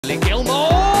Gilmour,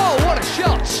 what a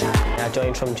shot! I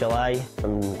joined from July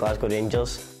from Glasgow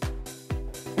Rangers.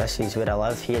 This is where I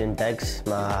live, here in Diggs.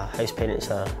 My house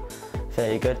parents are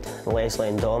very good, Leslie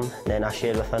and Dom. Then I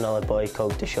share with another boy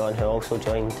called Deshaun who also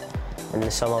joined in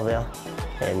the summer there.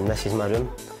 And this is my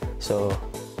room. So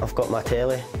I've got my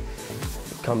telly.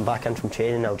 Come back in from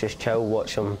training, I'll just chill,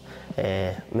 watch some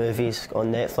movies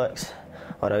on Netflix,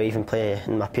 or I'll even play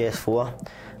in my PS4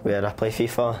 where I play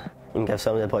FIFA and give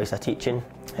some of the boys a teaching.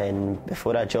 And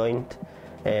before I joined,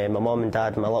 my mum and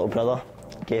dad and my little brother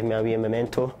gave me a wee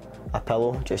memento, a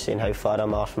pillow, just saying how far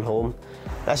I'm from home.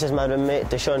 This is my roommate,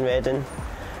 Deshaun Redding,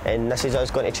 and this is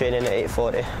us going to training at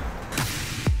 8:40.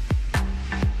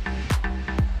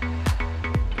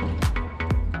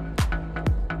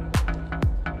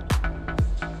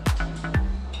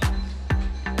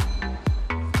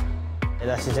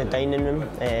 This is the dining room,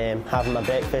 having my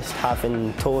breakfast,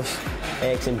 having toast,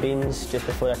 eggs and beans just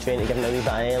before I train to give me a wee bit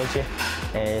of energy.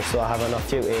 So I have enough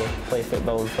fuel to play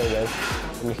football and play well.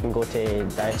 And you can go to a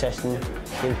dietitian,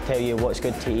 he can tell you what's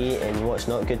good to eat and what's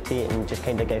not good to eat and just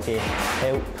kind of give you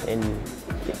help and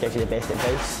give you the best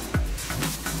advice.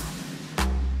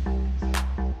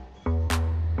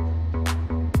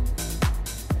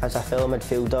 As a fellow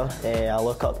midfielder, I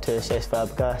look up to Cesc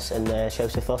Fabregas in the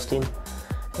Chelsea first team.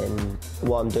 And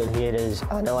what I'm doing here is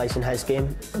analysing his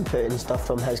game and putting stuff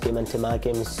from his game into my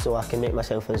game so I can make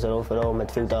myself as an overall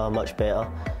midfielder much better.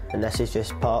 And this is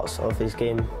just parts of his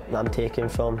game that I'm taking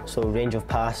from. So range of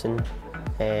passing,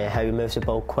 how he moves the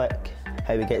ball quick,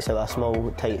 how he gets out of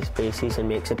small tight spaces and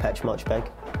makes the pitch much big.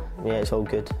 Yeah, it's all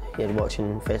good here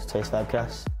watching Cesc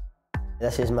Fabregas.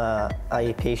 This is my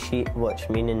IEP sheet, which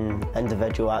meaning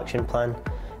individual action plan.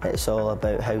 It's all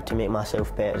about how to make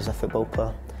myself better as a football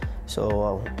player.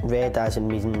 So red as in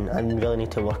meaning I really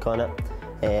need to work on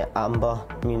it. Amber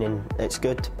meaning it's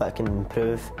good but I can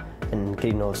improve. And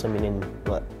green also meaning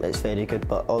it's very good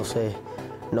but also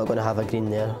not going to have a green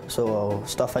there. So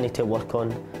stuff I need to work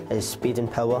on is speed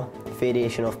and power,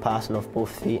 variation of passing off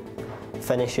both feet,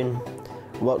 finishing,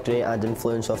 work rate and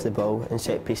influence off the ball and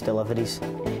set piece deliveries.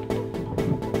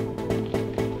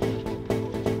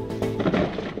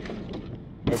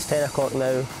 It's 10 o'clock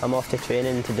now, I'm off to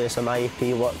training to do some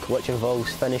IEP work which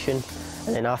involves finishing,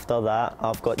 and then after that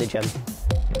I've got the gym.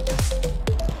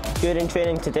 During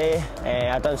training today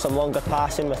I've done some longer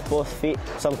passing with both feet,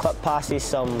 some clip passes,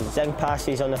 some zing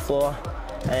passes on the floor,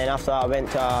 and then after that I went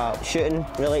to a shooting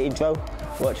related drill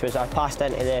which was I passed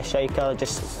into the striker,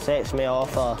 just sets me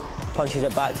off or punches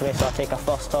it back to me so I take a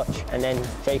first touch and then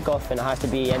strike off, and it has to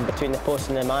be in between the post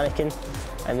and the mannequin.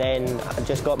 And then I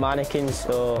just got mannequins,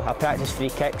 so I practiced free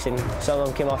kicks and some of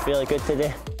them came off really good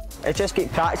today. I just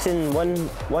keep practicing.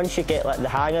 Once you get the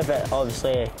hang of it,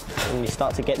 obviously, when you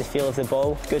start to get the feel of the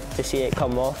ball, it's good to see it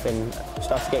come off and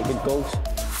start to get good goals.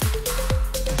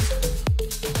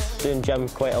 Doing gym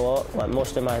quite a lot. Like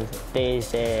most of my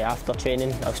days after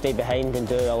training, I'll stay behind and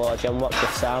do a lot of gym work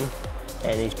with Sam,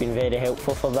 and he's been very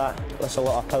helpful for that. It's a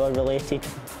lot of power related,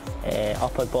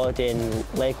 upper body and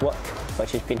leg work,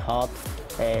 which has been hard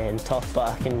and tough, but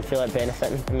I can feel it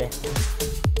benefiting me.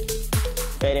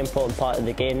 Very important part of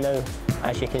the game now.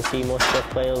 As you can see, most of the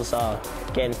players are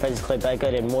getting physically bigger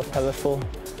and more powerful,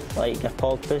 like the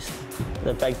Pogba's,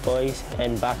 the big boys,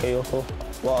 and Bakayoko.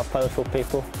 A lot of powerful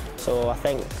people. So I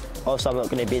think also I'm not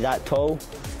going to be that tall,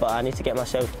 but I need to get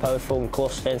myself powerful, and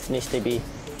core strength needs to be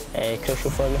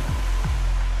crucial for me.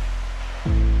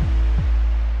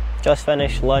 Just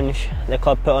finished lunch. The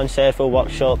club put on several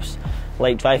workshops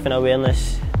like driving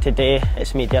awareness. Today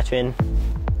it's media training.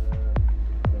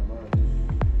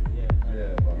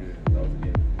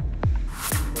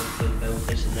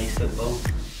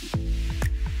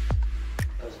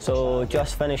 So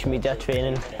just finished media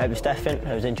training. It was different,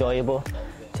 it was enjoyable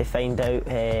to find out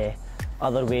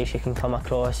other ways you can come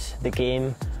across the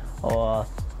game or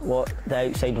what the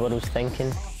outside world's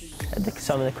thinking.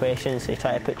 Some of the questions they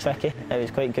try to put tricky. It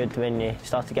was quite good when you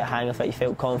started to get a hang of it, you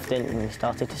felt confident and you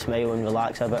started to smile and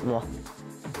relax a bit more.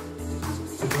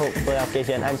 Hopefully I've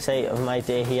given you an insight of my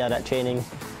day here at training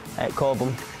at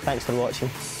Cobham. Thanks for watching.